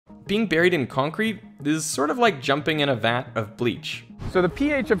being buried in concrete is sort of like jumping in a vat of bleach. So the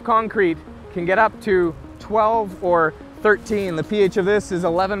pH of concrete can get up to 12 or 13. The pH of this is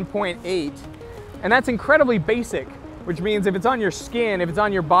 11.8. And that's incredibly basic, which means if it's on your skin, if it's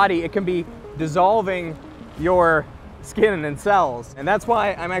on your body, it can be dissolving your skin and cells. And that's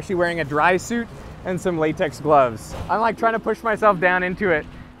why I'm actually wearing a dry suit and some latex gloves. I'm like trying to push myself down into it,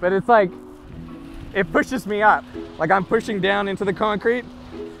 but it's like, it pushes me up. Like I'm pushing down into the concrete,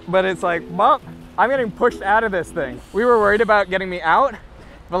 but it's like, well, I'm getting pushed out of this thing. We were worried about getting me out,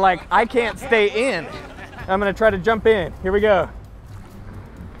 but like, I can't stay in. I'm gonna try to jump in. Here we go.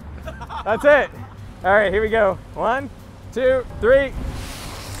 That's it. All right, here we go. 1, 2, 3.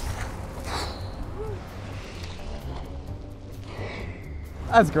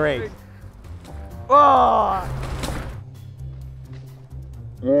 That's great. Oh!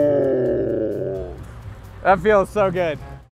 That feels so good.